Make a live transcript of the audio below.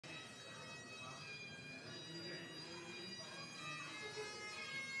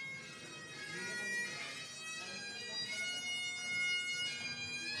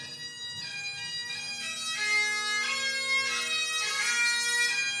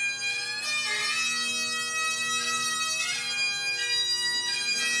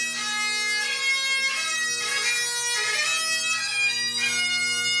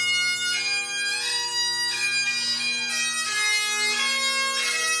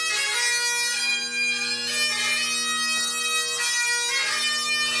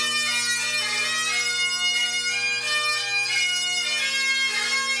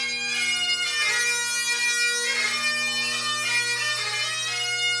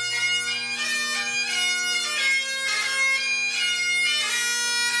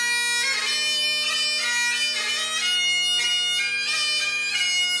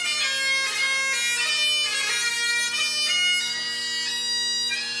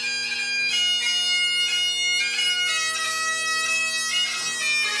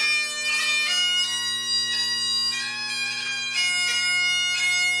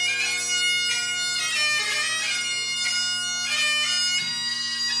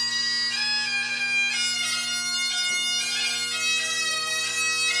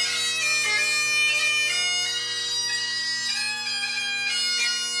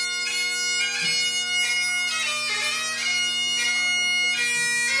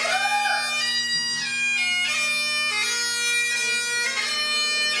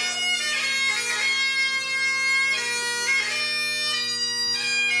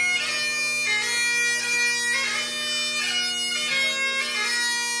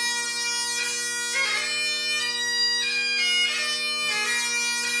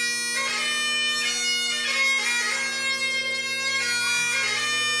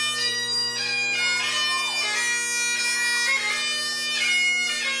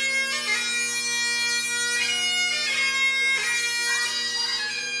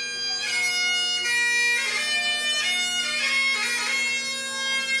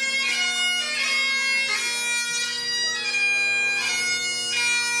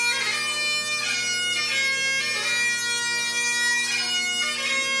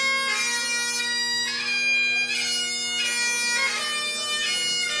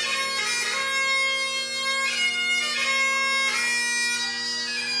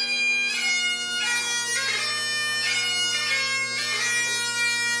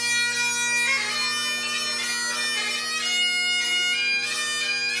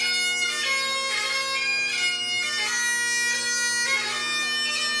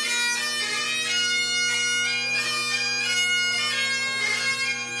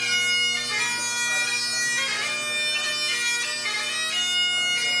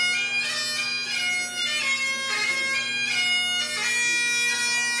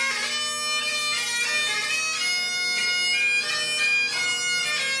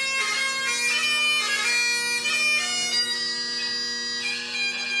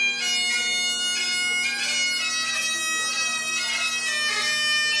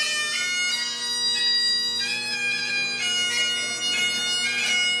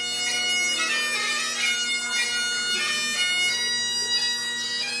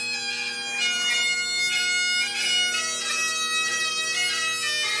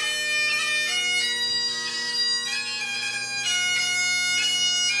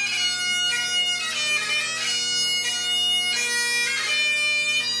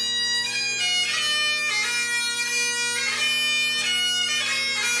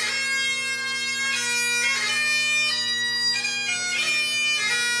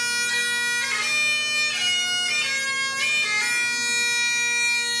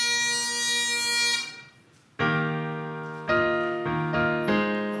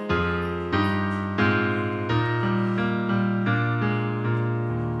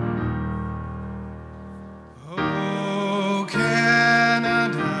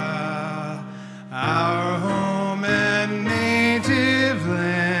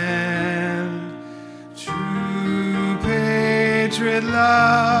sacred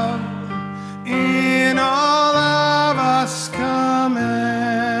love in all of us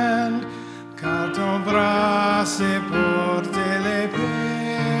command, car ton bras s'est porté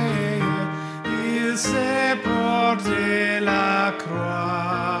l'épée, il s'est porté la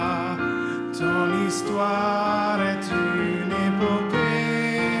croix, ton histoire est une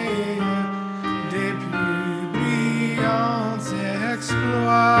épopée des plus brillants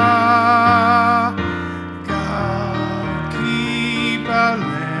exploits. God, keep our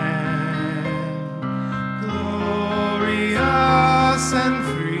land glorious and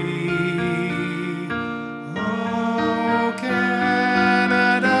free. Oh,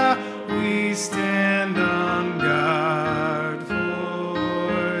 Canada, we stand on guard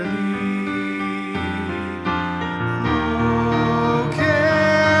for thee. Oh,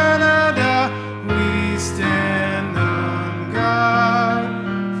 Canada, we stand on guard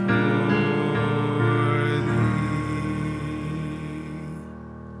for thee.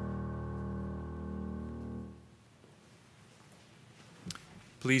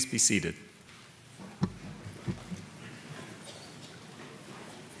 Please be seated.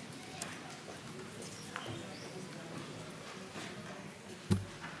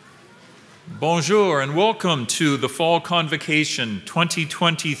 Bonjour and welcome to the Fall Convocation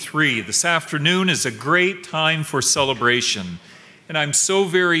 2023. This afternoon is a great time for celebration, and I'm so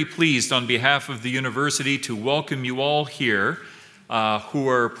very pleased on behalf of the university to welcome you all here who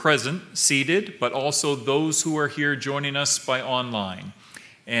are present, seated, but also those who are here joining us by online.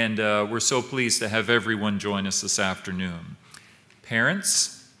 And we're so pleased to have everyone join us this afternoon.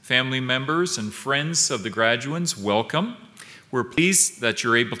 Parents, family members, and friends of the graduates, welcome. We're pleased that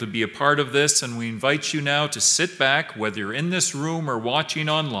you're able to be a part of this, and we invite you now to sit back, whether you're in this room or watching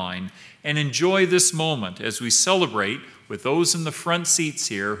online, and enjoy this moment as we celebrate with those in the front seats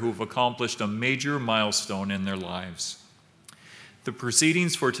here who have accomplished a major milestone in their lives. The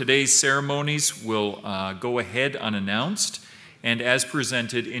proceedings for today's ceremonies will go ahead unannounced and as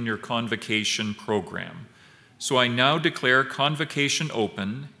presented in your convocation program. So I now declare convocation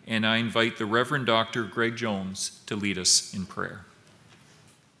open, and I invite the Reverend Dr. Greg Jones to lead us in prayer.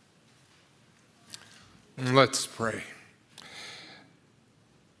 Let's pray.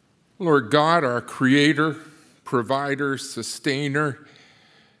 Lord God, our Creator, Provider, Sustainer,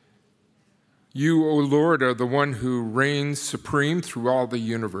 you, O Lord, are the one who reigns supreme through all the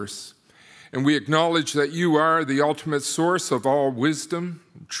universe. And we acknowledge that you are the ultimate source of all wisdom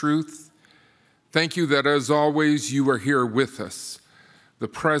and truth. Thank you that, as always, you are here with us, the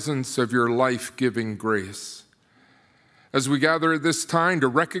presence of your life-giving grace. As we gather at this time to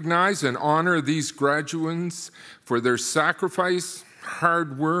recognize and honor these graduates for their sacrifice,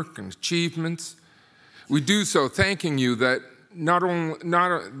 hard work, and achievements, we do so thanking you that not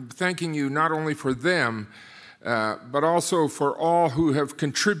only for them, but also for all who have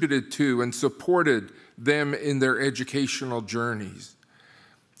contributed to and supported them in their educational journeys.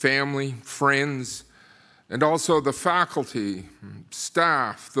 Family, friends, and also the faculty,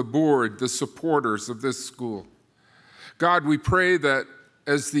 staff, the board, the supporters of this school. God, we pray that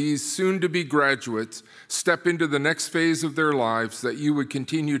as these soon-to-be graduates step into the next phase of their lives, that you would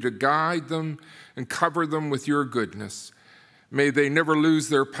continue to guide them and cover them with your goodness. May they never lose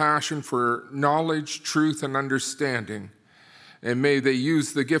their passion for knowledge, truth, and understanding. And may they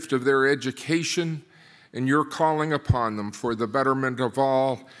use the gift of their education and your calling upon them for the betterment of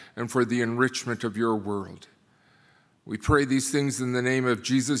all and for the enrichment of your world. We pray these things in the name of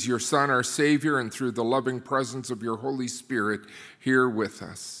Jesus, your Son, our Savior, and through the loving presence of your Holy Spirit here with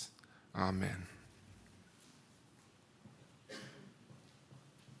us. Amen.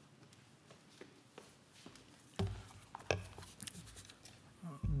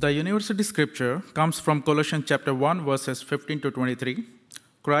 The university scripture comes from Colossians chapter 1, verses 15 to 23.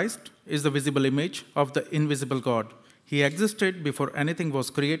 Christ is the visible image of the invisible God. He existed before anything was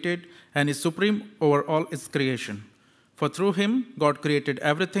created and is supreme over all its creation. For through him, God created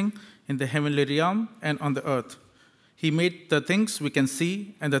everything in the heavenly realm and on the earth. He made the things we can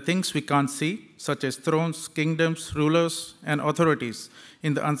see and the things we can't see, such as thrones, kingdoms, rulers, and authorities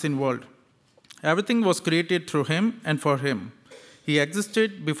in the unseen world. Everything was created through him and for him. He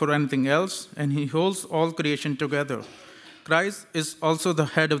existed before anything else, and he holds all creation together. Christ is also the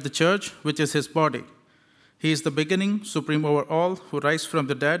head of the church, which is his body. He is the beginning, supreme over all, who rise from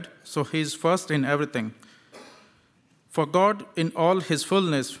the dead, so he is first in everything. For God, in all his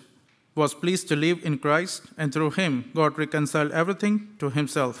fullness, was pleased to live in Christ, and through him, God reconciled everything to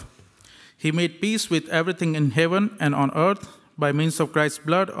himself. He made peace with everything in heaven and on earth by means of Christ's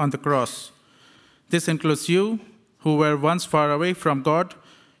blood on the cross. This includes you, who were once far away from God.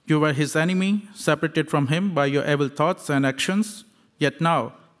 You were his enemy, separated from him by your evil thoughts and actions. Yet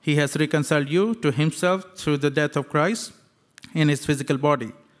now he has reconciled you to himself through the death of Christ in his physical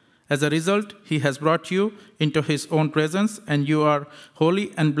body. As a result, he has brought you into his own presence, and you are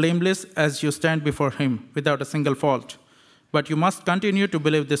holy and blameless as you stand before him without a single fault. But you must continue to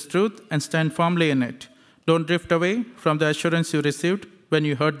believe this truth and stand firmly in it. Don't drift away from the assurance you received when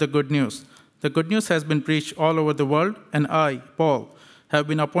you heard the good news. The good news has been preached all over the world, and I, Paul, have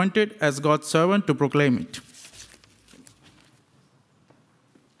been appointed as God's servant to proclaim it.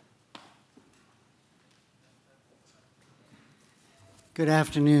 Good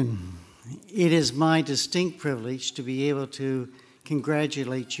afternoon. It is my distinct privilege to be able to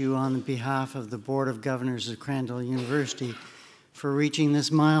congratulate you on behalf of the Board of Governors of Crandall University for reaching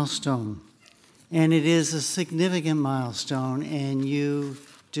this milestone. And it is a significant milestone, and you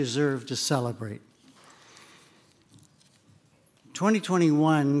deserve to celebrate.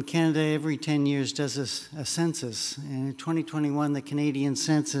 2021, Canada every 10 years does a census, and in 2021, the Canadian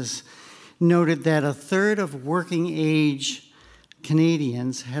census noted that a third of working age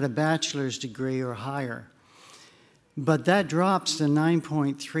Canadians had a bachelor's degree or higher. But that drops to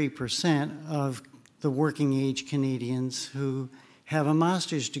 9.3% of the working age Canadians who have a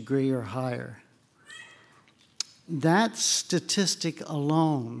master's degree or higher. That statistic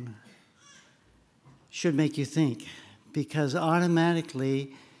alone should make you think, because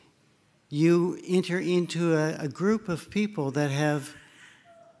automatically you enter into a group of people that have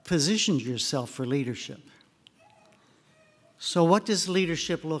positioned yourself for leadership. So what does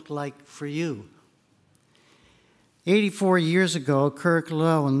leadership look like for you? 84 years ago, Kirk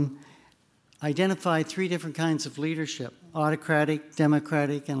Llewellyn identified 3 different kinds of leadership: autocratic,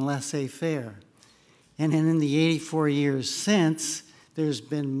 democratic, and laissez-faire. And in the 84 years since, there's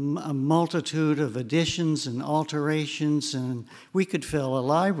been a multitude of additions and alterations, and we could fill a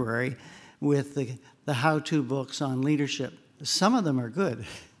library with the how-to books on leadership. Some of them are good.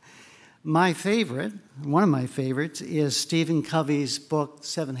 My favorite, one of my favorites, is Stephen Covey's book,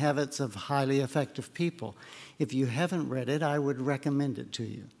 7 Habits of Highly Effective People. If you haven't read it, I would recommend it to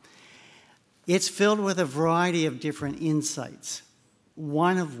you. It's filled with a variety of different insights,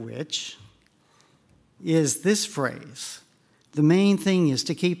 one of which is this phrase: the main thing is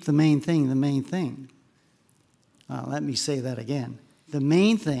to keep the main thing the main thing. Let me say that again. The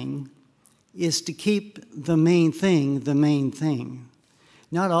main thing is to keep the main thing the main thing.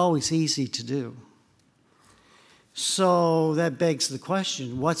 Not always easy to do. So that begs the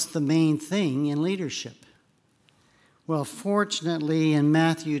question, what's the main thing in leadership? Well, fortunately, in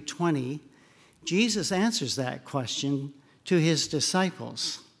Matthew 20, Jesus answers that question to his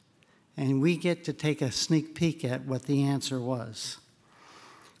disciples, and we get to take a sneak peek at what the answer was.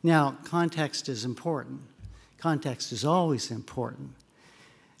 Now, context is important. Context is always important.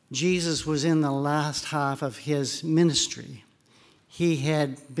 Jesus was in the last half of his ministry. He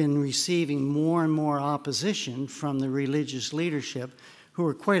had been receiving more and more opposition from the religious leadership, who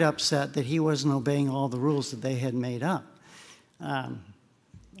were quite upset that he wasn't obeying all the rules that they had made up. And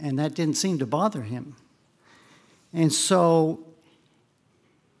that didn't seem to bother him. And so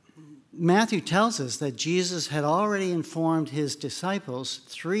Matthew tells us that Jesus had already informed his disciples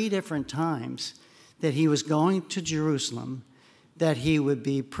 3 different times that he was going to Jerusalem, that he would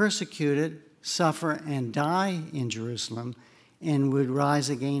be persecuted, suffer, and die in Jerusalem, and would rise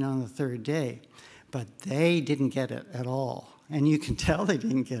again on the 3rd day. But they didn't get it at all. And you can tell they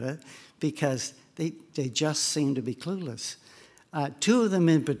didn't get it because they just seemed to be clueless. 2 of them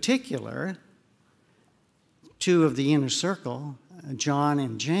in particular, 2 of the inner circle, John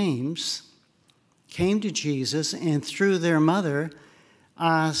and James, came to Jesus and through their mother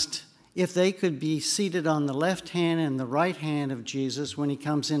asked if they could be seated on the left hand and the right hand of Jesus when he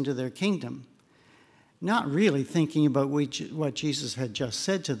comes into their kingdom. Not really thinking about what Jesus had just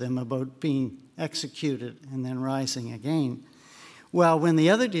said to them about being executed and then rising again. Well, when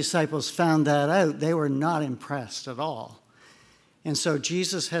the other disciples found that out, they were not impressed at all. And so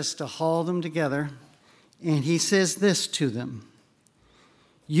Jesus has to haul them together, and he says this to them: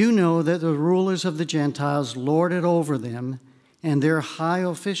 "You know that the rulers of the Gentiles lord it over them, and their high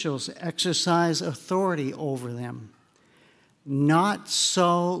officials exercise authority over them. Not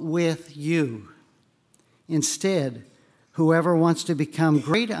so with you. Instead, whoever wants to become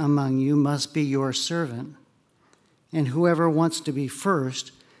great among you must be your servant, and whoever wants to be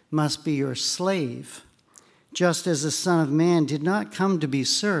first must be your slave, just as the Son of Man did not come to be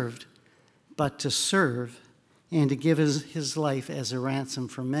served, but to serve and to give his life as a ransom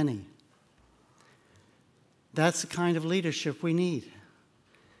for many." That's the kind of leadership we need.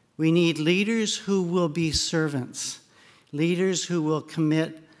 We need leaders who will be servants, leaders who will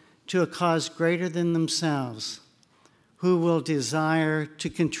commit to a cause greater than themselves, who will desire to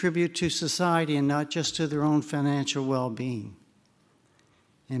contribute to society and not just to their own financial well-being.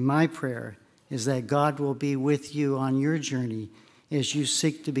 And my prayer is that God will be with you on your journey as you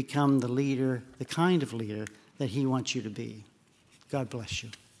seek to become the leader, the kind of leader that He wants you to be. God bless you.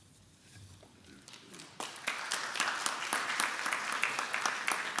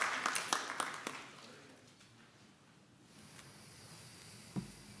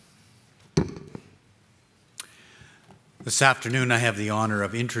 This afternoon, I have the honor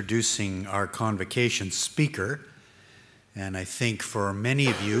of introducing our Convocation speaker. And I think for many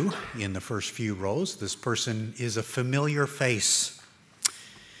of you in the first few rows, this person is a familiar face.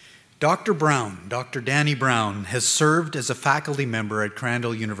 Dr. Brown, Dr. Danny Brown, has served as a faculty member at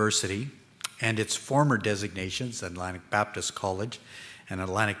Crandall University and its former designations, Atlantic Baptist College and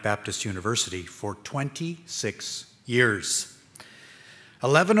Atlantic Baptist University, for 26 years.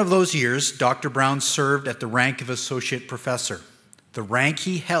 11 of those years, Dr. Brown served at the rank of associate professor, the rank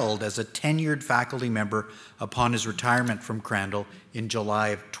he held as a tenured faculty member upon his retirement from Crandall in July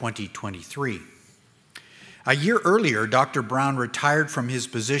of 2023. A year earlier, Dr. Brown retired from his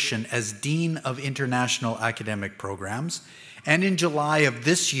position as Dean of International Academic Programs, and in July of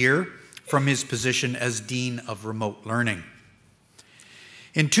this year, from his position as Dean of Remote Learning.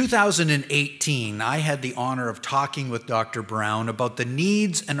 In 2018, I had the honor of talking with Dr. Brown about the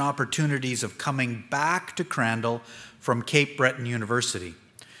needs and opportunities of coming back to Crandall from Cape Breton University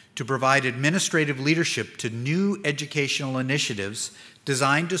to provide administrative leadership to new educational initiatives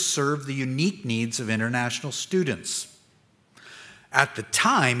designed to serve the unique needs of international students. At the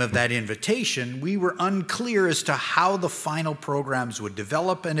time of that invitation, we were unclear as to how the final programs would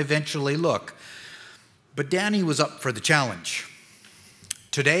develop and eventually look, but Danny was up for the challenge.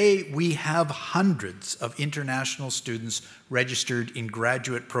 Today, we have hundreds of international students registered in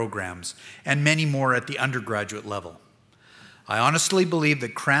graduate programs and many more at the undergraduate level. I honestly believe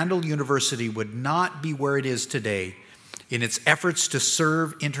that Crandall University would not be where it is today in its efforts to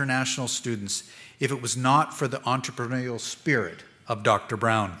serve international students if it was not for the entrepreneurial spirit of Dr.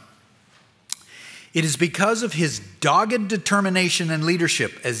 Brown. It is because of his dogged determination and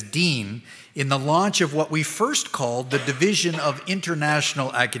leadership as Dean in the launch of what we first called the Division of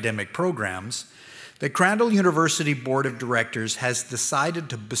International Academic Programs that Crandall University Board of Directors has decided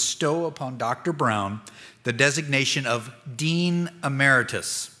to bestow upon Dr. Brown the designation of Dean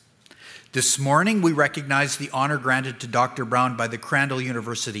Emeritus. This morning, we recognize the honor granted to Dr. Brown by the Crandall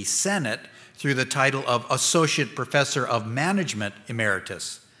University Senate through the title of Associate Professor of Management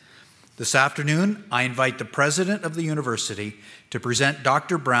Emeritus. This afternoon, I invite the president of the university to present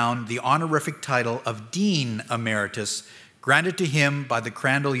Dr. Brown the honorific title of Dean Emeritus, granted to him by the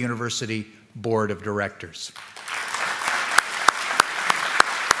Crandall University Board of Directors.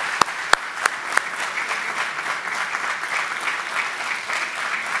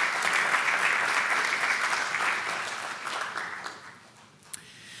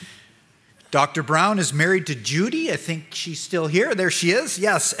 Dr. Brown is married to Judy. I think she's still here. There she is.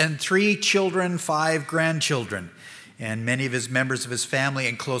 Yes, and 3 children, 5 grandchildren. And many of his members of his family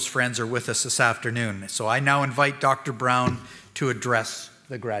and close friends are with us this afternoon. So I now invite Dr. Brown to address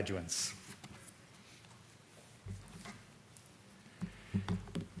the graduates.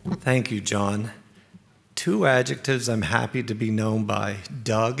 Thank you, John. 2 adjectives I'm happy to be known by: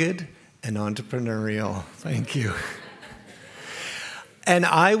 dogged and entrepreneurial. Thank you. And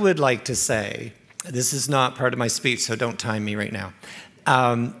I would like to say, this is not part of my speech, so don't time me right now,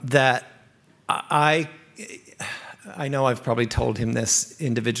 that I know I've probably told him this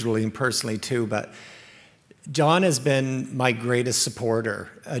individually and personally too, but John has been my greatest supporter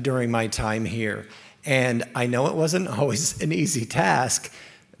during my time here. And I know it wasn't always an easy task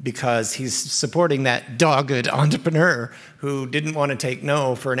because he's supporting that dogged entrepreneur who didn't want to take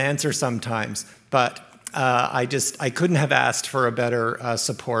no for an answer sometimes. But I couldn't have asked for a better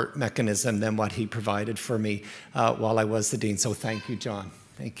support mechanism than what he provided for me while I was the dean. So thank you, John.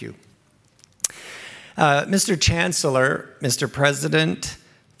 Thank you. Mr. Chancellor, Mr. President,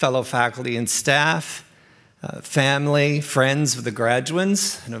 fellow faculty and staff, family, friends of the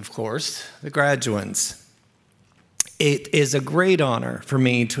graduands, and of course, the graduands. It is a great honor for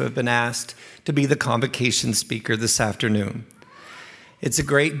me to have been asked to be the convocation speaker this afternoon. It's a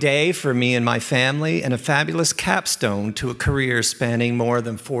great day for me and my family and a fabulous capstone to a career spanning more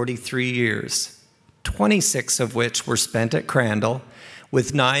than 43 years, 26 of which were spent at Crandall,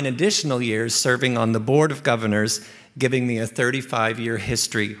 with 9 additional years serving on the Board of Governors, giving me a 35-year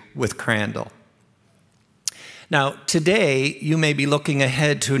history with Crandall. Now, today, you may be looking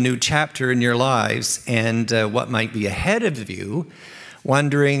ahead to a new chapter in your lives and what might be ahead of you,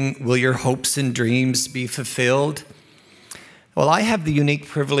 wondering, will your hopes and dreams be fulfilled? Well, I have the unique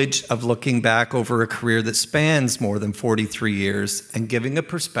privilege of looking back over a career that spans more than 43 years and giving a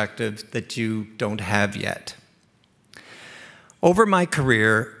perspective that you don't have yet. Over my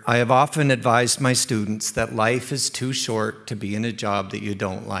career, I have often advised my students that life is too short to be in a job that you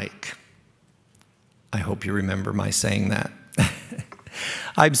don't like. I hope you remember my saying that.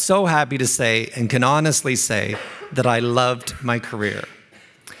 I'm so happy to say and can honestly say that I loved my career.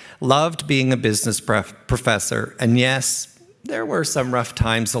 Loved being a business professor, and yes, there were some rough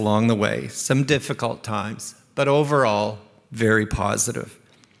times along the way, some difficult times, but overall, very positive.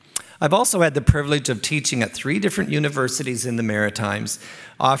 I've also had the privilege of teaching at 3 different universities in the Maritimes,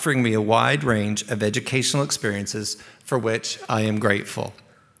 offering me a wide range of educational experiences for which I am grateful.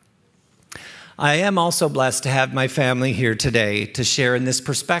 I am also blessed to have my family here today to share in this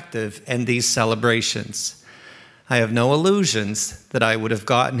perspective and these celebrations. I have no illusions that I would have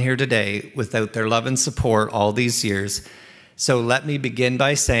gotten here today without their love and support all these years. So let me begin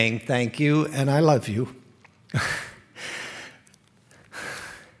by saying thank you and I love you.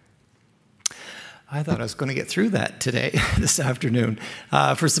 I thought I was going to get through that today, this afternoon,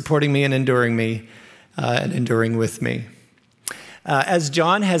 for supporting me and enduring with me. As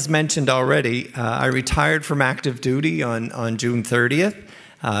John has mentioned already, I retired from active duty on June 30th,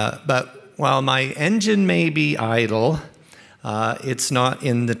 but while my engine may be idle, it's not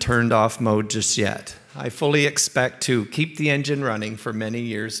in the turned off mode just yet. I fully expect to keep the engine running for many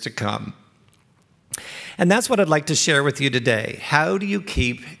years to come. And that's what I'd like to share with you today. How do you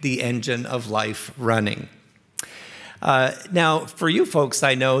keep the engine of life running? Now, for you folks,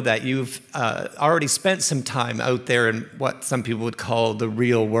 I know that you've already spent some time out there in what some people would call the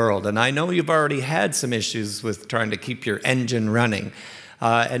real world. And I know you've already had some issues with trying to keep your engine running.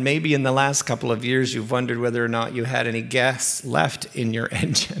 And maybe in the last couple of years, you've wondered whether or not you had any gas left in your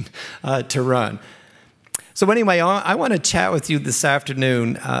engine to run. So anyway, I want to chat with you this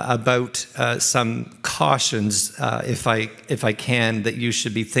afternoon about some cautions, if I can, that you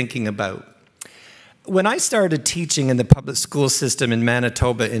should be thinking about. When I started teaching in the public school system in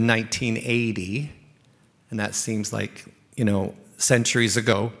Manitoba in 1980, and that seems like, centuries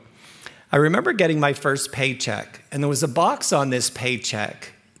ago, I remember getting my first paycheck, and there was a box on this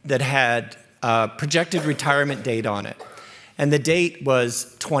paycheck that had a projected retirement date on it, and the date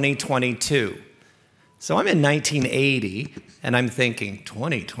was 2022. So I'm in 1980, and I'm thinking,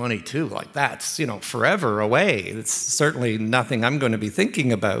 2022, like that's, forever away. It's certainly nothing I'm going to be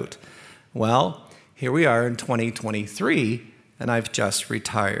thinking about. Well, here we are in 2023, and I've just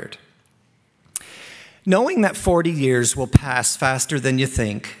retired. Knowing that 40 years will pass faster than you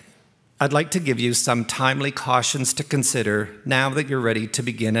think, I'd like to give you some timely cautions to consider now that you're ready to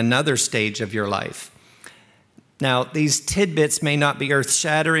begin another stage of your life. Now, these tidbits may not be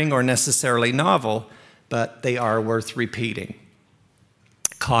earth-shattering or necessarily novel, but they are worth repeating.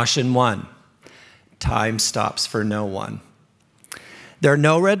 Caution 1, time stops for no one. There are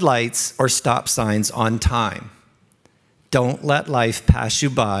no red lights or stop signs on time. Don't let life pass you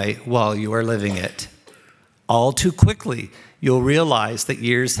by while you are living it. All too quickly, you'll realize that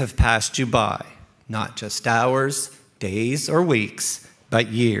years have passed you by, not just hours, days, or weeks, but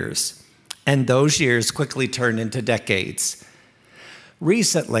years. And those years quickly turn into decades.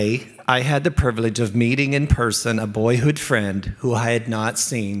 Recently, I had the privilege of meeting in person a boyhood friend who I had not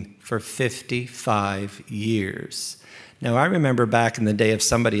seen for 55 years. Now, I remember back in the day if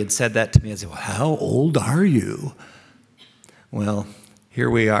somebody had said that to me, I'd say, well, how old are you? Well, here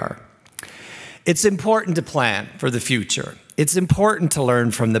we are. It's important to plan for the future. It's important to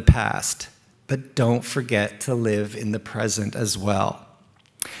learn from the past, but don't forget to live in the present as well.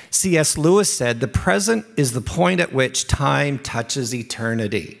 C.S. Lewis said, the present is the point at which time touches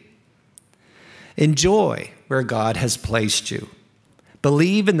eternity. Enjoy where God has placed you.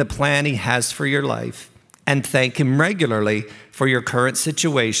 Believe in the plan He has for your life and thank Him regularly for your current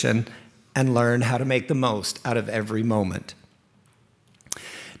situation and learn how to make the most out of every moment.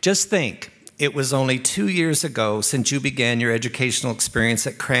 Just think, it was only 2 years ago since you began your educational experience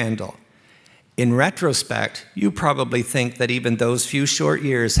at Crandall. In retrospect, you probably think that even those few short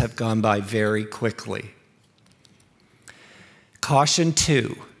years have gone by very quickly. Caution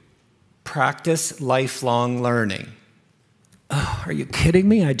 2, practice lifelong learning. Oh, are you kidding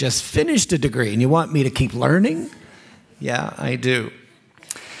me? I just finished a degree and you want me to keep learning? Yeah, I do.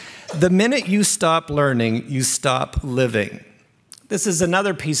 The minute you stop learning, you stop living. This is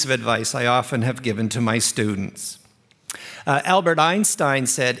another piece of advice I often have given to my students. Albert Einstein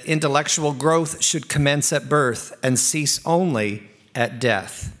said, intellectual growth should commence at birth and cease only at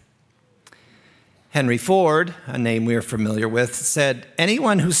death. Henry Ford, a name we are familiar with, said,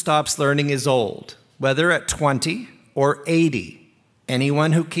 anyone who stops learning is old, whether at 20, or 80.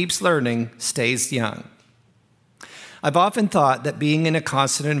 Anyone who keeps learning stays young. I've often thought that being in a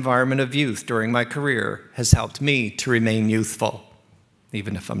constant environment of youth during my career has helped me to remain youthful,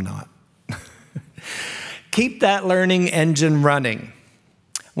 even if I'm not. Keep that learning engine running.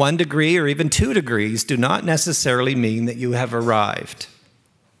 1 degree or even 2 degrees do not necessarily mean that you have arrived.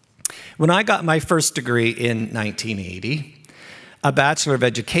 When I got my first degree in 1980, a Bachelor of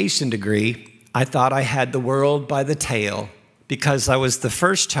Education degree, I thought I had the world by the tail because I was the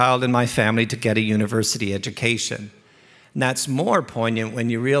first child in my family to get a university education. And that's more poignant when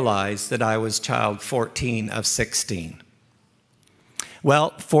you realize that I was child 14 of 16.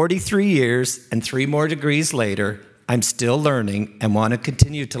 Well, 43 years and 3 more degrees later, I'm still learning and want to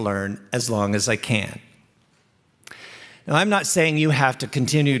continue to learn as long as I can. Now, I'm not saying you have to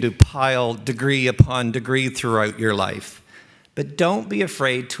continue to pile degree upon degree throughout your life, but don't be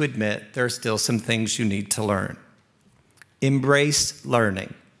afraid to admit there are still some things you need to learn. Embrace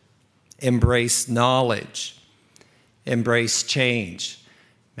learning. Embrace knowledge. Embrace change.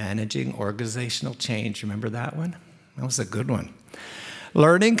 Managing organizational change. Remember that one? That was a good one.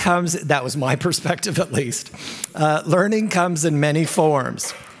 Learning comes, that was my perspective at least. Learning comes in many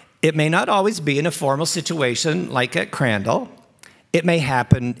forms. It may not always be in a formal situation like at Crandall. It may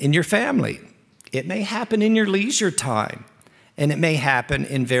happen in your family. It may happen in your leisure time. And it may happen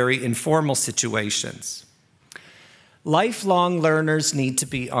in very informal situations. Lifelong learners need to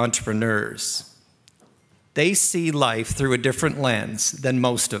be entrepreneurs. They see life through a different lens than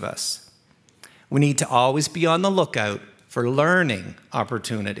most of us. We need to always be on the lookout for learning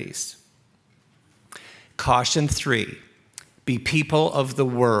opportunities. Caution 3, be people of the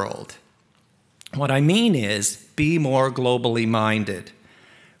world. What I mean is, be more globally minded.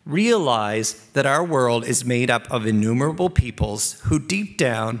 Realize that our world is made up of innumerable peoples who deep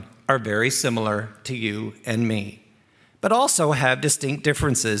down are very similar to you and me, but also have distinct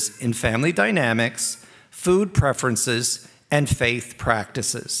differences in family dynamics, food preferences, and faith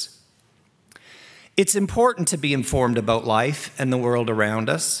practices. It's important to be informed about life and the world around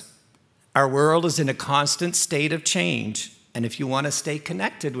us. Our world is in a constant state of change, and if you want to stay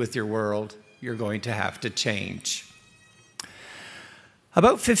connected with your world, you're going to have to change.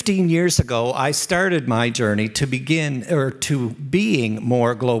 About 15 years ago, I started my journey to being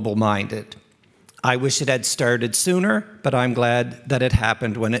more global-minded. I wish it had started sooner, but I'm glad that it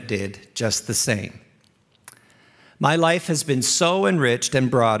happened when it did, just the same. My life has been so enriched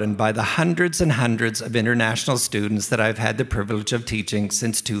and broadened by the hundreds and hundreds of international students that I've had the privilege of teaching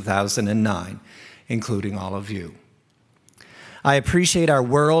since 2009, including all of you. I appreciate our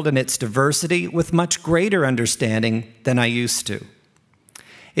world and its diversity with much greater understanding than I used to.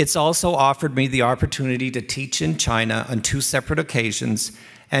 It's also offered me the opportunity to teach in China on 2 separate occasions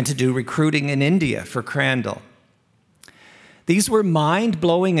and to do recruiting in India for Crandall. These were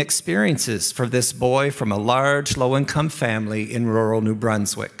mind-blowing experiences for this boy from a large, low-income family in rural New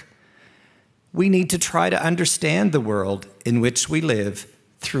Brunswick. We need to try to understand the world in which we live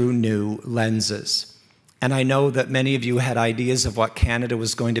through new lenses. And I know that many of you had ideas of what Canada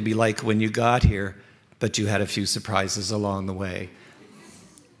was going to be like when you got here, but you had a few surprises along the way.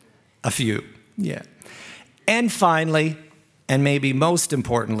 A few, yeah. And finally, and maybe most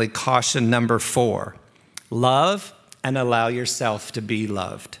importantly, caution number 4, love and allow yourself to be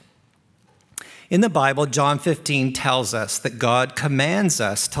loved. In the Bible, John 15 tells us that God commands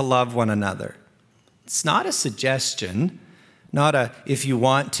us to love one another. It's not a suggestion, not a if you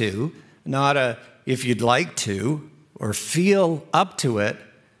want to, not a if you'd like to, or feel up to it,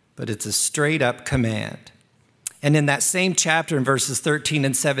 but it's a straight up command. And in that same chapter in verses 13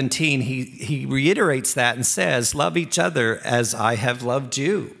 and 17, he reiterates that and says, love each other as I have loved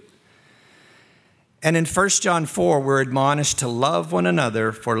you. And in 1 John 4, we're admonished to love one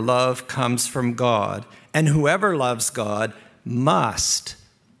another, for love comes from God. And whoever loves God must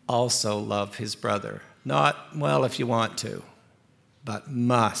also love his brother. Not, well, if you want to, but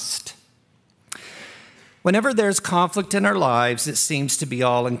must. Whenever there's conflict in our lives, it seems to be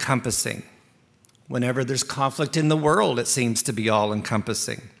all-encompassing. Whenever there's conflict in the world, it seems to be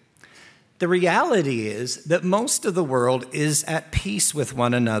all-encompassing. The reality is that most of the world is at peace with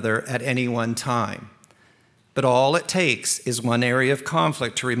one another at any one time. But all it takes is one area of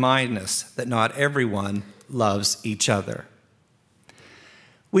conflict to remind us that not everyone loves each other.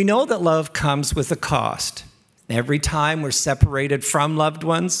 We know that love comes with a cost. Every time we're separated from loved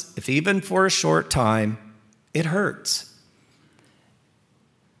ones, if even for a short time, it hurts.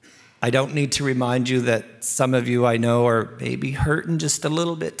 I don't need to remind you that some of you I know are maybe hurting just a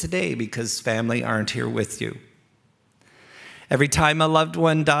little bit today because family aren't here with you. Every time a loved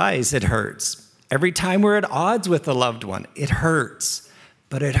one dies, it hurts. Every time we're at odds with a loved one, it hurts.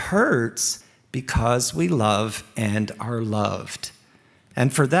 But it hurts because we love and are loved.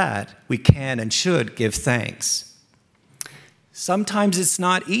 And for that, we can and should give thanks. Sometimes it's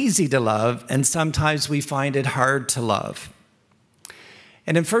not easy to love, and sometimes we find it hard to love.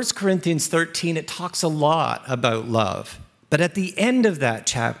 And in 1 Corinthians 13, it talks a lot about love. But at the end of that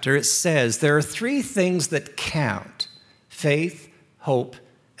chapter, it says there are three things that count: faith, hope,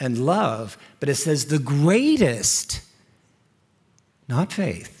 and love. But it says the greatest, not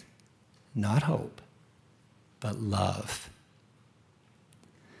faith, not hope, but love.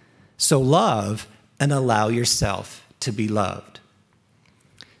 So love and allow yourself to be loved.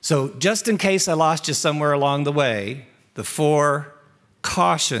 So just in case I lost you somewhere along the way, the 4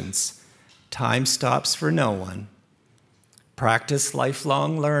 cautions: time stops for no one, practice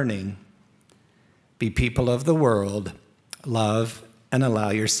lifelong learning, be people of the world, love and allow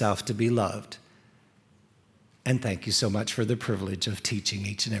yourself to be loved. And thank you so much for the privilege of teaching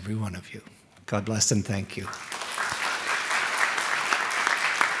each and every one of you. God bless and thank you.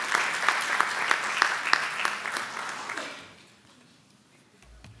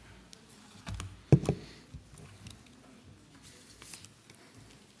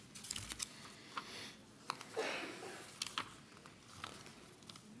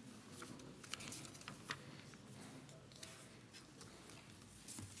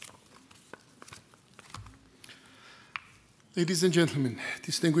 Ladies and gentlemen,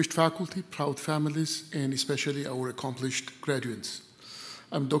 distinguished faculty, proud families, and especially our accomplished graduates.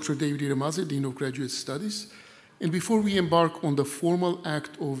 I'm Dr. David Iramaze, Dean of Graduate Studies, and before we embark on the formal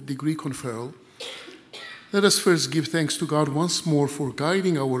act of degree conferral, let us first give thanks to God once more for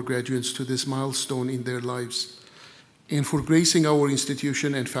guiding our graduates to this milestone in their lives, and for gracing our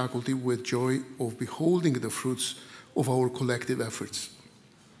institution and faculty with joy of beholding the fruits of our collective efforts.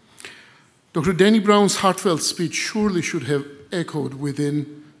 Dr. Danny Brown's heartfelt speech surely should have echoed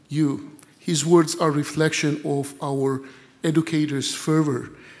within you. His words are a reflection of our educators' fervor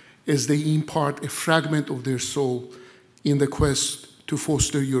as they impart a fragment of their soul in the quest to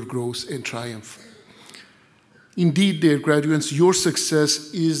foster your growth and triumph. Indeed, dear graduates, your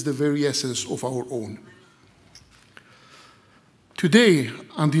success is the very essence of our own. Today,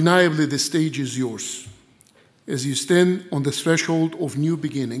 undeniably, the stage is yours. As you stand on the threshold of new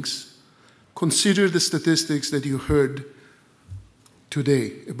beginnings, consider the statistics that you heard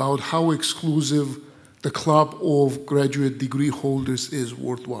today about how exclusive the club of graduate degree holders is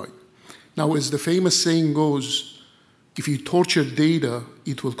worldwide. Now, as the famous saying goes, if you torture data,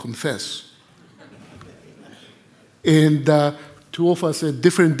 it will confess. And 2 of us had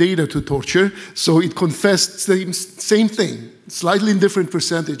different data to torture, so it confessed same thing, slightly in different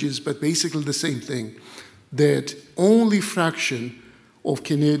percentages, but basically the same thing, that only fraction of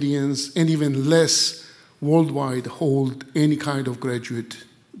Canadians and even less worldwide hold any kind of graduate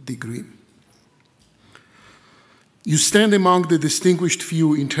degree. You stand among the distinguished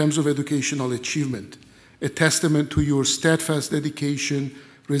few in terms of educational achievement, a testament to your steadfast dedication,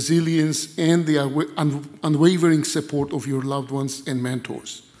 resilience, and the unwavering support of your loved ones and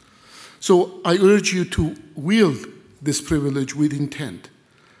mentors. So I urge you to wield this privilege with intent.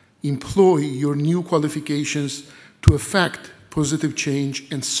 Employ your new qualifications to effect positive change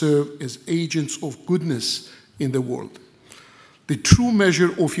and serve as agents of goodness in the world. The true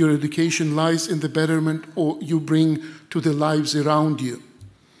measure of your education lies in the betterment you bring to the lives around you.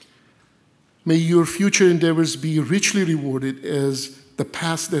 May your future endeavors be richly rewarded as the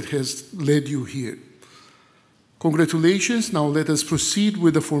path that has led you here. Congratulations. Now let us proceed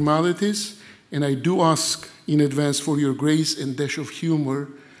with the formalities, and I do ask in advance for your grace and dash of humor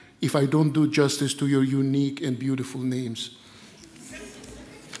if I don't do justice to your unique and beautiful names.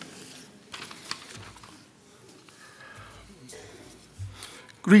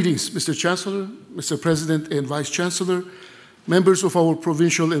 Greetings, Mr. Chancellor, Mr. President and Vice Chancellor, members of our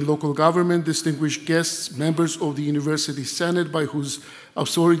provincial and local government, distinguished guests, members of the University Senate by whose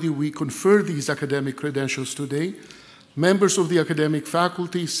authority we confer these academic credentials today, members of the academic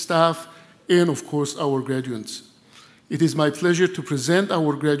faculty, staff, and of course our graduates. It is my pleasure to present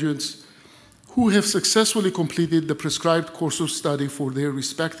our graduates who have successfully completed the prescribed course of study for their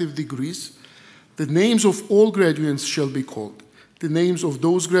respective degrees. The names of all graduates shall be called. The names of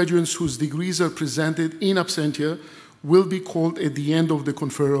those graduates whose degrees are presented in absentia will be called at the end of the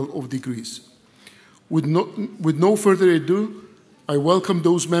conferral of degrees. With no further ado, I welcome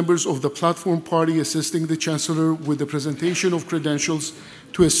those members of the platform party assisting the Chancellor with the presentation of credentials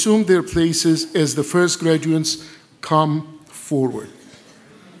to assume their places as the first graduates come forward.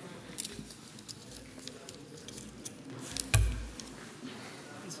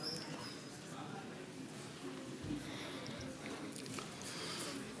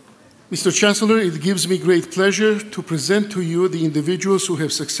 Mr. Chancellor, it gives me great pleasure to present to you the individuals who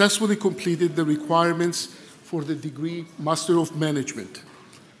have successfully completed the requirements for the degree Master of Management.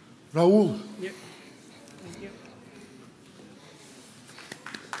 Raul. Yep. Thank you.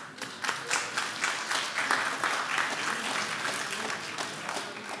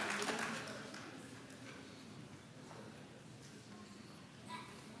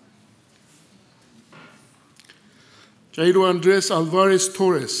 Jairo Andres Alvarez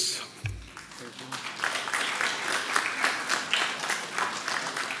Torres.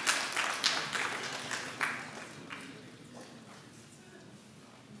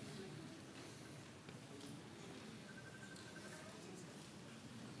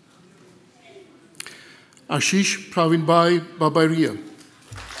 Ashish Pravinbhai Babaria.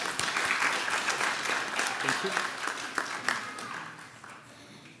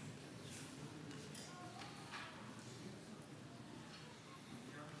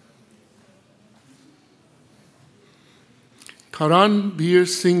 Karan Bir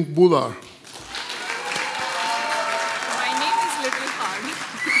Singh Bular. My name is little hard.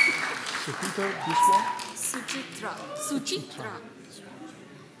 Suchitra. Suchitra.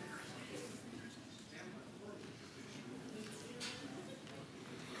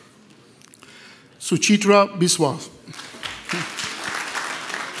 Suchitra Biswas.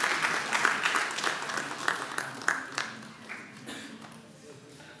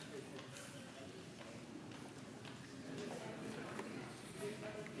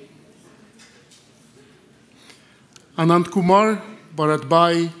 Anand Kumar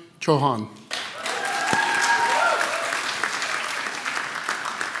Bharatbhai Chauhan.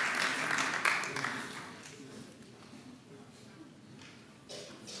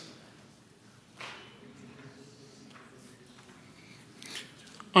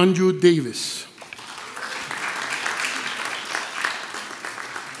 Anju Davis.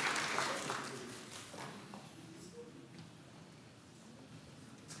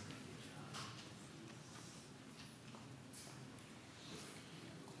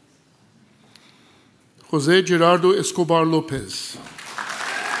 Jose Gerardo Escobar Lopez.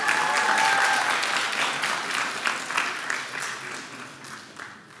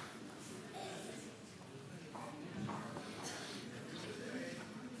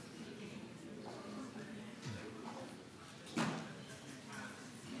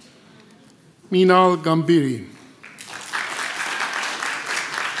 Minal Gambiri.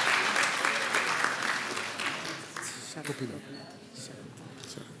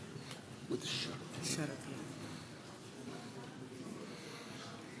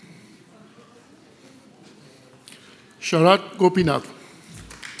 Sharat Gopinath.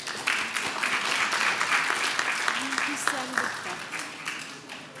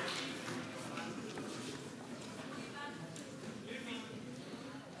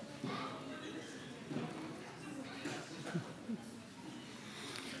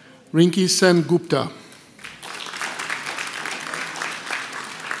 Rinki Sen Gupta.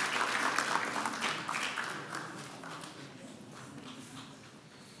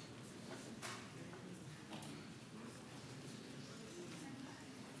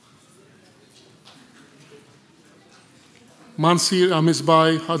 Mansir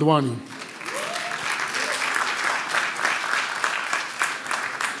Amisbai Hadwani.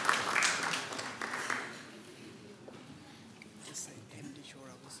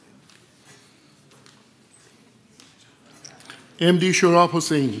 MD Shurab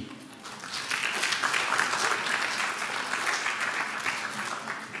Hussain.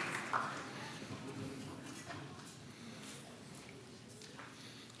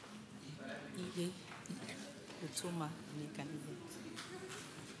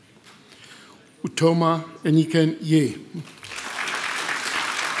 Utoma Eniken Ye.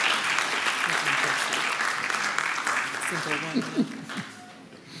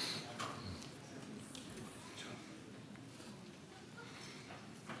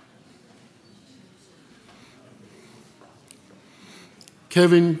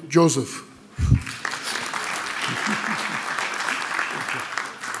 Kevin Joseph.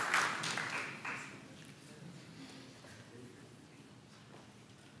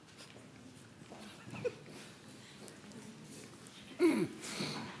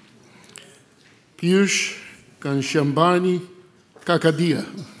 Piyush Kanshambani Kakadia.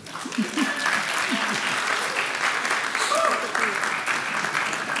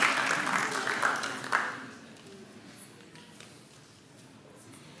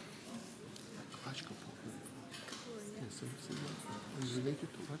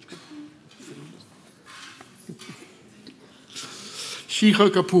 Shikha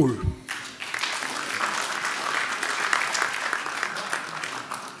Kapoor.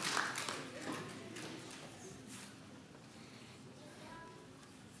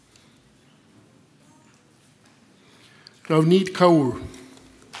 Ravneet Kaur.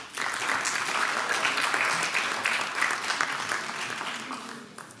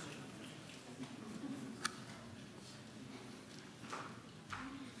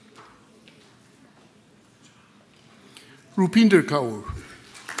 Rupinder Kaur.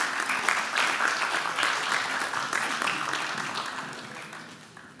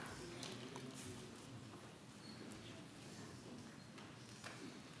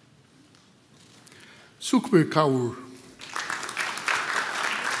 Sukhbir Kaur.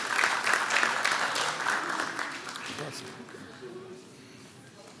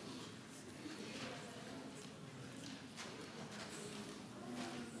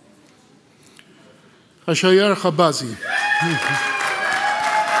 Hashayar Khabazi.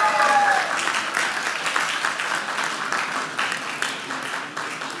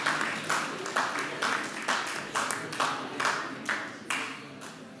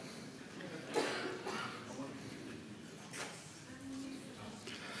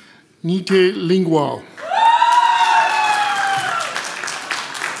 Nite Lingwao.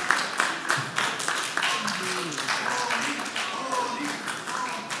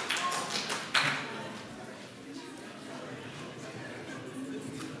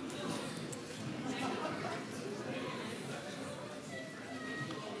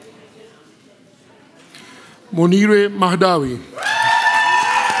 Monire Mahdawi.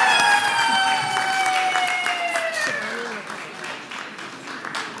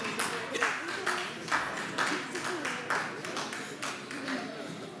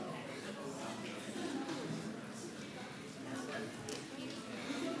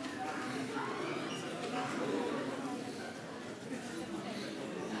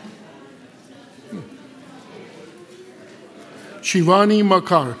 Shivani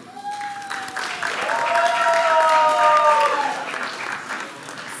Makar.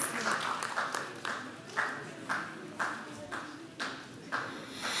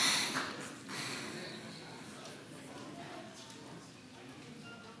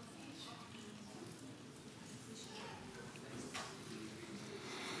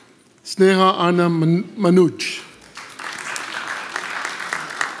 Sneha Anna Manuj.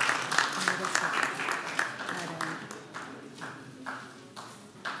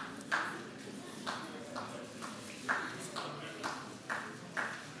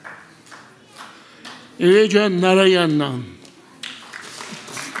 Ireja Narayana.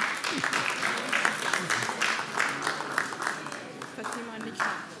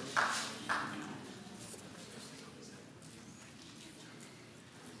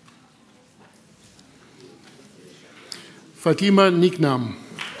 Fatima Niknam.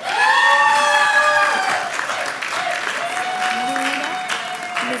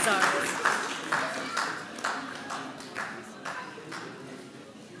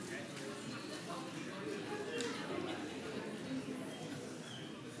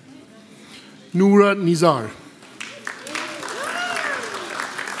 Noura Nizar.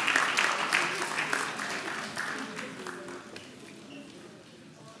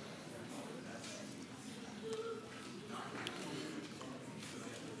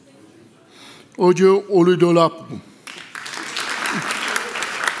 Ojo Oludolapu.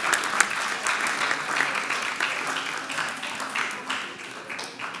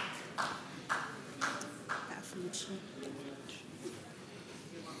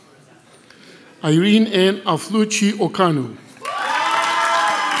 Irene N. Afluchi Okanu.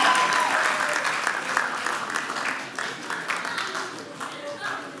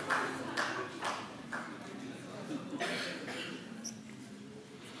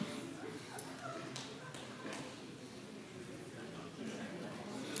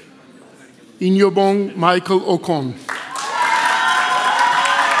 Inyobong Michael Okon.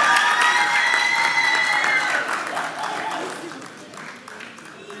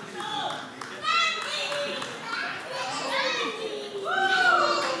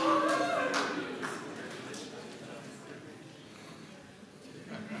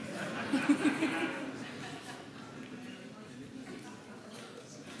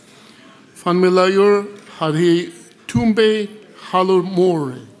 Fanmilayur Hari Tumbe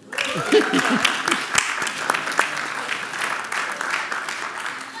Halormore.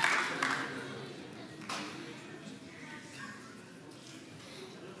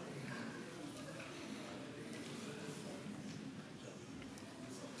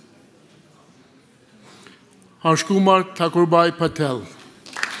 Harshkumar Thakurbai Patel.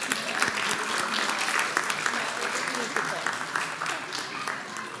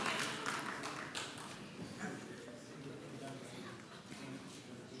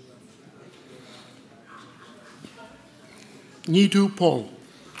 Neetu Paul.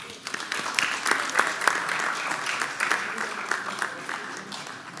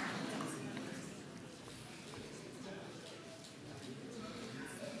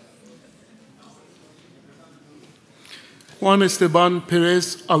 Juan Esteban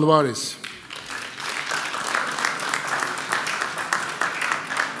Perez Alvarez.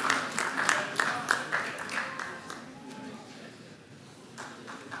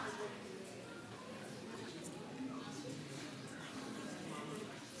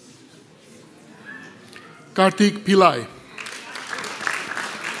 Kartik Pillai.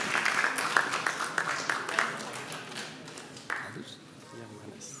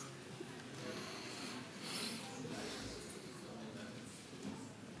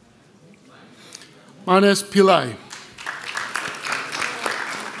 Manes Pillai.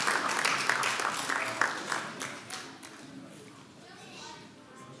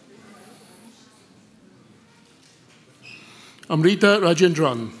 Amrita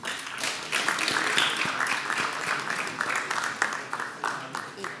Rajendran.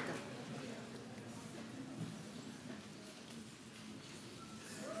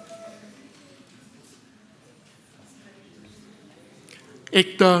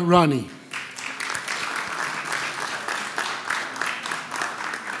 Ekta Rani.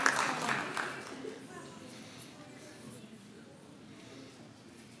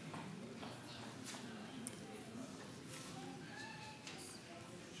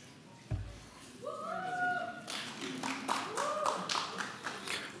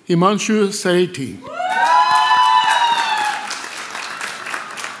 Himanshu Saiti.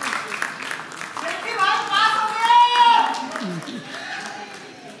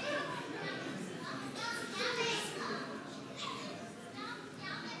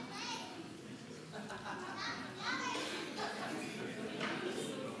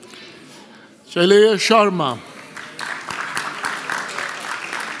 Shaileya Sharma.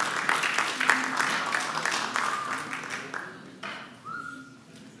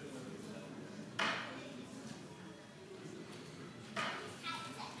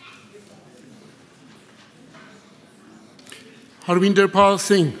 Harvinder Pal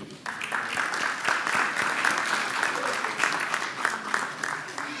Singh.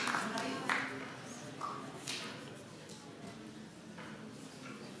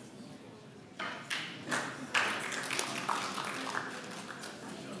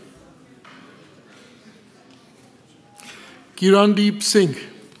 Kirandeep Singh.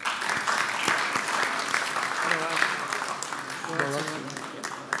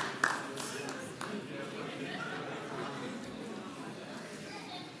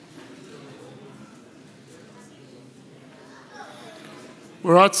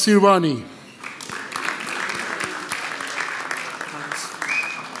 Varat Sirvani.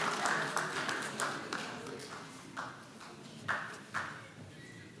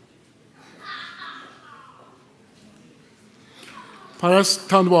 Paras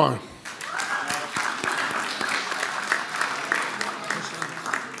Tanwar.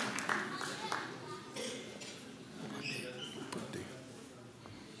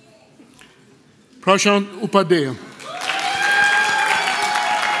 Prashant Upadhyaya.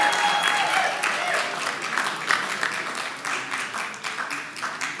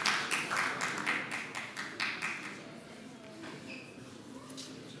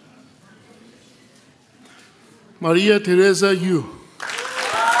 Maria Teresa Yu.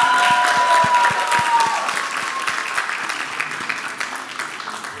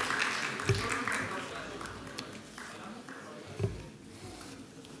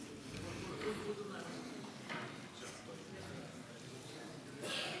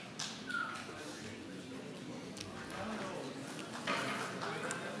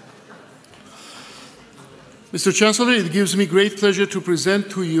 Mr. Chancellor, it gives me great pleasure to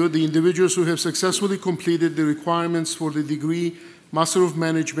present to you the individuals who have successfully completed the requirements for the degree Master of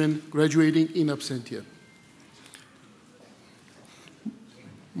Management, graduating in absentia.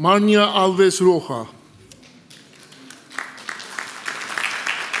 Marnia Alves Roja.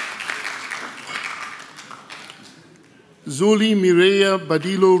 Zuli Mireya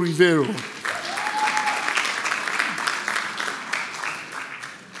Badilo Rivero.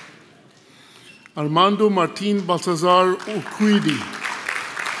 Armando Martin Baltazar Urquidi.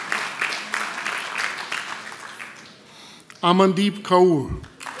 Amandeep Kaur.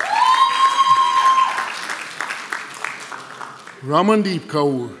 Ramandeep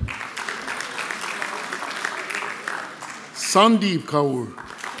Kaur. Sandeep Kaur.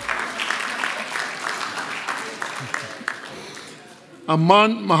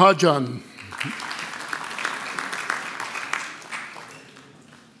 Aman Mahajan.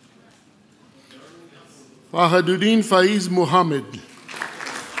 Fahaduddin Faiz Muhammad.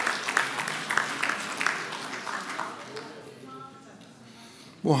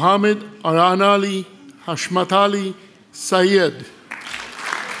 Muhammad Aranali Hashmatali Sayed.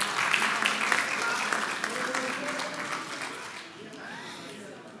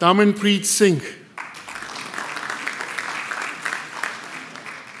 Damanpreet Singh.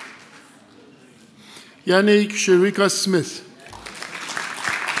 Yannick Sherika Smith.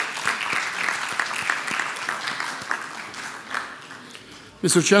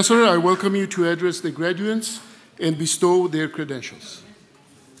 Mr. Chancellor, I welcome you to address the graduates and bestow their credentials.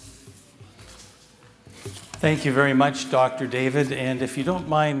 Thank you very much, Dr. David. And if you don't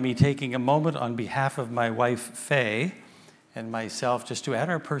mind me taking a moment on behalf of my wife, Faye, and myself, just to add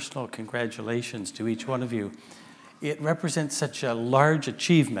our personal congratulations to each one of you. It represents such a large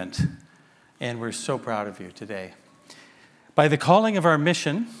achievement, and we're so proud of you today. By the calling of our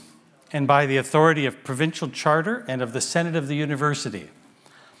mission, and by the authority of provincial charter and of the Senate of the University,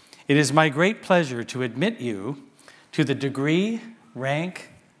 it is my great pleasure to admit you to the degree, rank,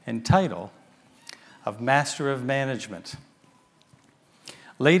 and title of Master of Management.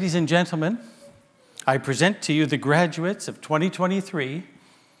 Ladies and gentlemen, I present to you the graduates of 2023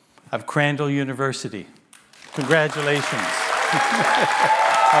 of Crandall University. Congratulations.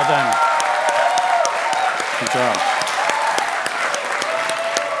 Well done. Good job.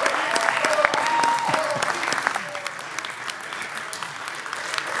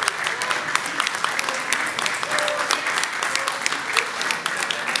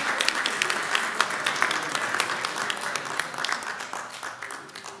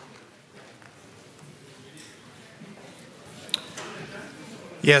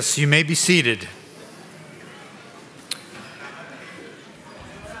 Yes, you may be seated.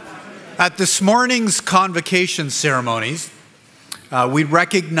 At this morning's convocation ceremonies, we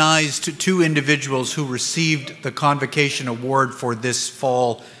recognized two individuals who received the Convocation Award for this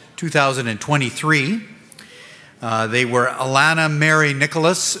fall 2023. They were Alana Mary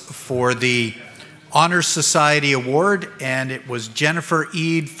Nicholas for the Honor Society Award, and it was Jennifer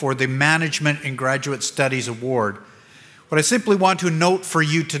Eade for the Management and Graduate Studies Award. What I simply want to note for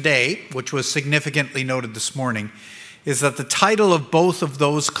you today, which was significantly noted this morning, is that the title of both of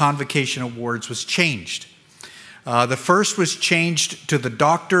those Convocation Awards was changed. The first was changed to the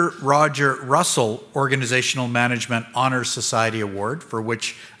Dr. Roger Russell Organizational Management Honor Society Award, for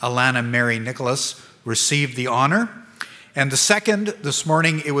which Alana Mary Nicholas received the honor. And the second, this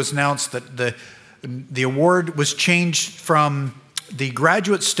morning, it was announced that the award was changed from the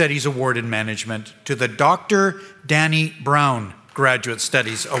Graduate Studies Award in Management to the Dr. Danny Brown Graduate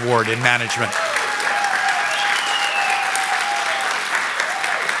Studies Award in Management.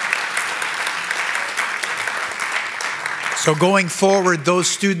 So going forward, those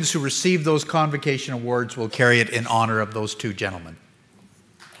students who receive those Convocation Awards will carry it in honor of those two gentlemen.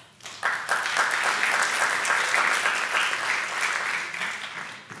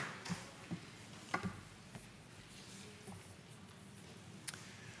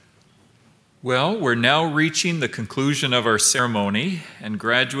 Well, we're now reaching the conclusion of our ceremony, and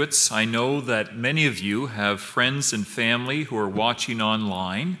graduates, I know that many of you have friends and family who are watching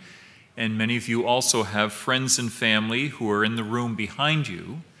online, and many of you also have friends and family who are in the room behind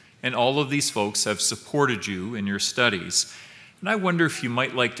you, and all of these folks have supported you in your studies. And I wonder if you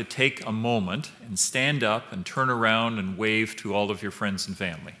might like to take a moment and stand up and turn around and wave to all of your friends and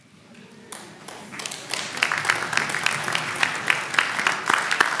family.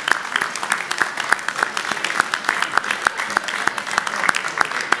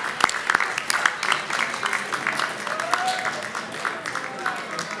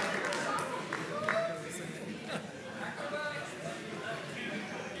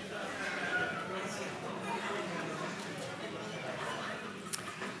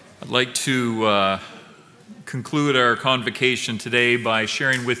 I'd like to conclude our convocation today by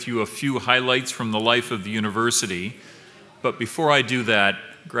sharing with you a few highlights from the life of the university. But before I do that,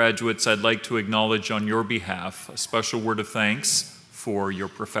 graduates, I'd like to acknowledge on your behalf a special word of thanks for your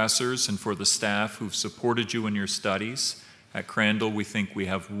professors and for the staff who've supported you in your studies. At Crandall, we think we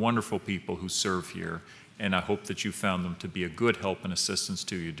have wonderful people who serve here, and I hope that you found them to be a good help and assistance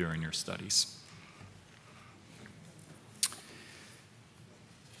to you during your studies.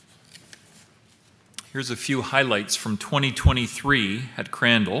 Here's a few highlights from 2023 at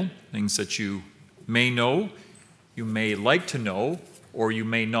Crandall, things that you may know, you may like to know, or you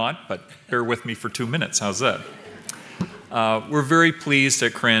may not, but bear with me for 2 minutes. How's that? We're very pleased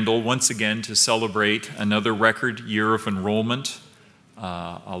at Crandall once again to celebrate another record year of enrollment,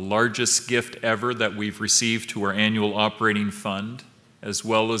 a largest gift ever that we've received to our annual operating fund, as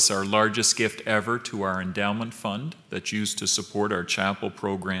well as our largest gift ever to our endowment fund that's used to support our chapel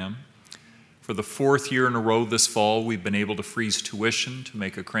program. For the 4th year in a row this fall, we've been able to freeze tuition to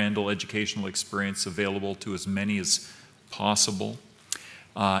make a Crandall educational experience available to as many as possible.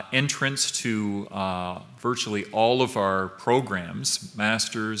 entrance to virtually all of our programs,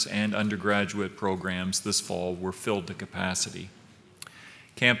 master's and undergraduate programs this fall, were filled to capacity.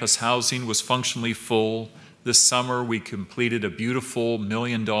 Campus housing was functionally full. This summer, we completed a beautiful $1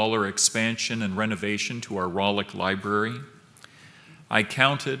 million expansion and renovation to our Rollick Library. I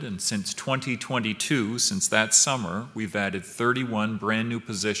counted, and since 2022, since that summer, we've added 31 brand new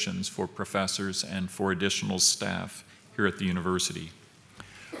positions for professors and for additional staff here at the university.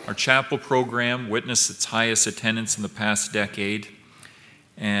 Our chapel program witnessed its highest attendance in the past decade,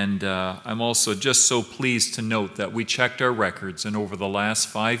 and I'm also just so pleased to note that we checked our records, and over the last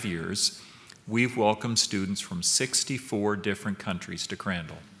 5 years, we've welcomed students from 64 different countries to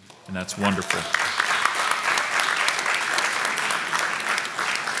Crandall, and that's wonderful.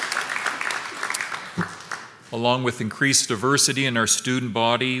 Along with increased diversity in our student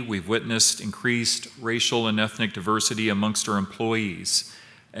body, we've witnessed increased racial and ethnic diversity amongst our employees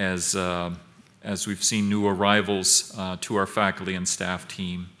as we've seen new arrivals to our faculty and staff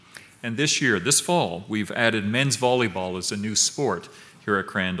team. And this fall, we've added men's volleyball as a new sport here at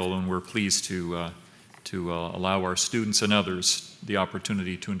Crandall, and we're pleased to allow our students and others the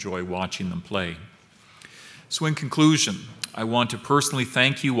opportunity to enjoy watching them play. So in conclusion, I want to personally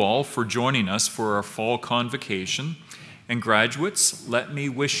thank you all for joining us for our fall convocation. And graduates, let me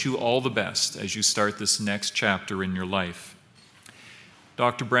wish you all the best as you start this next chapter in your life.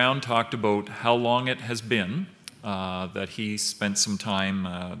 Dr. Brown talked about how long it has been that he spent some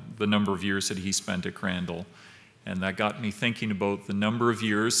time, the number of years that he spent at Crandall. And that got me thinking about the number of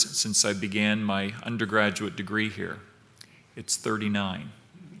years since I began my undergraduate degree here. It's 39.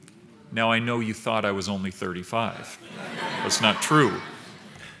 Now, I know you thought I was only 35. That's not true.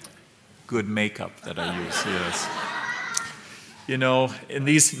 Good makeup that I use, yes. You know, in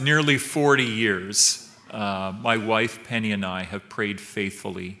these nearly 40 years, my wife, Penny, and I have prayed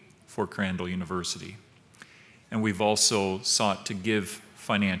faithfully for Crandall University. And we've also sought to give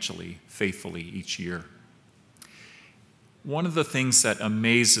financially, faithfully each year. One of the things that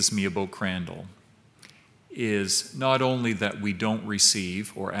amazes me about Crandall is not only that we don't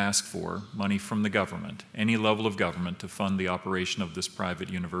receive or ask for money from the government, any level of government, to fund the operation of this private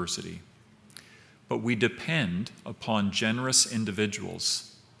university, but we depend upon generous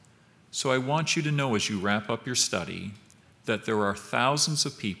individuals. So I want you to know as you wrap up your study that there are thousands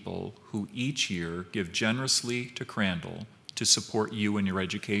of people who each year give generously to Crandall to support you in your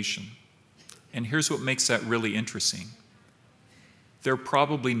education. And here's what makes that really interesting. They're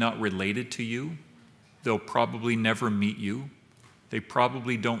probably not related to you. They'll probably never meet you. They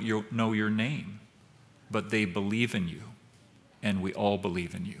probably don't know your name, but they believe in you, and we all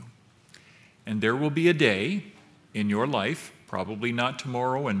believe in you. And there will be a day in your life, probably not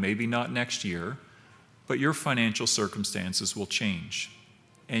tomorrow and maybe not next year, but your financial circumstances will change,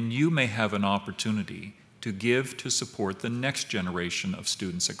 and you may have an opportunity to give to support the next generation of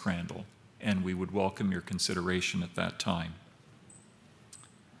students at Crandall, and we would welcome your consideration at that time.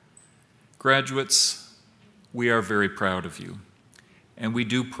 Graduates, we are very proud of you, and we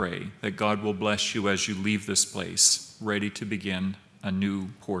do pray that God will bless you as you leave this place, ready to begin a new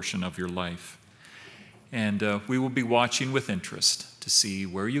portion of your life. And we will be watching with interest to see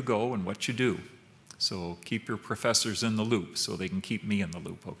where you go and what you do. So keep your professors in the loop so they can keep me in the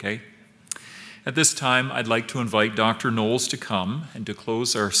loop, okay? At this time, I'd like to invite Dr. Knowles to come and to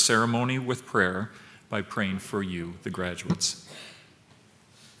close our ceremony with prayer by praying for you, the graduates.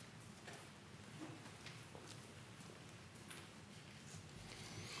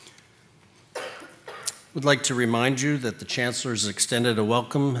 We'd like to remind you that the Chancellor has extended a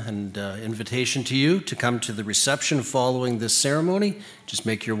welcome and invitation to you to come to the reception following this ceremony. Just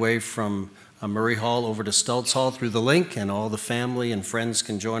make your way from Murray Hall over to Stultz Hall through the link, and all the family and friends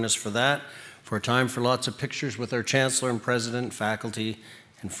can join us for that, for a time for lots of pictures with our Chancellor and President, faculty,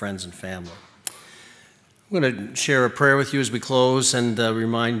 and friends and family. I'm going to share a prayer with you as we close and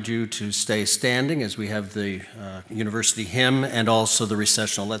remind you to stay standing as we have the university hymn and also the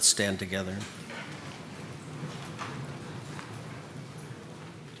recessional. Let's stand together.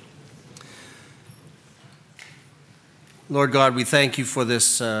 Lord God, we thank you for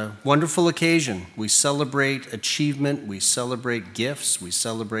this wonderful occasion. We celebrate achievement, we celebrate gifts, we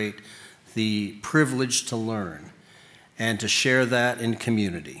celebrate the privilege to learn and to share that in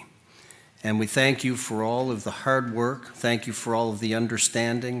community. And we thank you for all of the hard work, thank you for all of the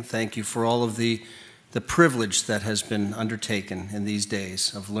understanding, thank you for all of the privilege that has been undertaken in these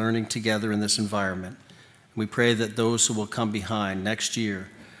days of learning together in this environment. We pray that those who will come behind next year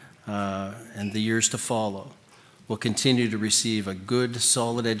and the years to follow will continue to receive a good,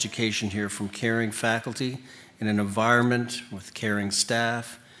 solid education here from caring faculty in an environment with caring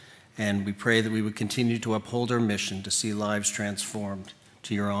staff, and we pray that we would continue to uphold our mission to see lives transformed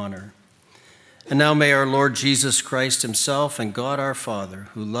to your honor. And now may our Lord Jesus Christ himself and God our Father,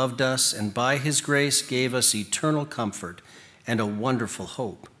 who loved us and by his grace gave us eternal comfort and a wonderful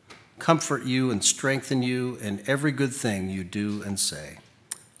hope, comfort you and strengthen you in every good thing you do and say.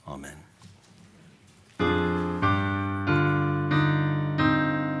 Amen.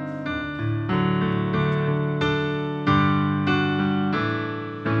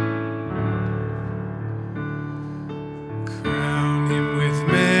 Crown him with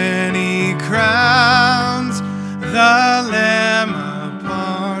many crowns, the Lamb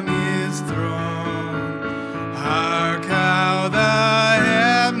upon his throne. Hark how the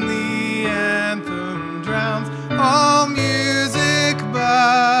heavenly anthem drowns all music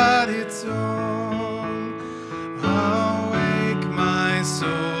but its own. Awake my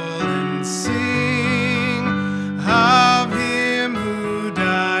soul and sing of him who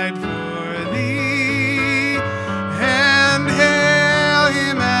died for thee, and hail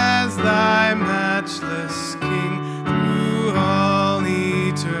him as thy matchless King through all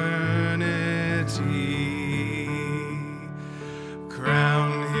eternity.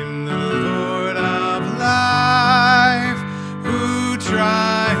 Crown him the Lord of life, who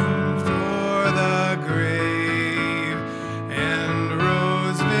triumphed o'er the grave and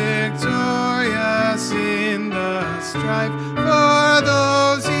rose victorious in the strife.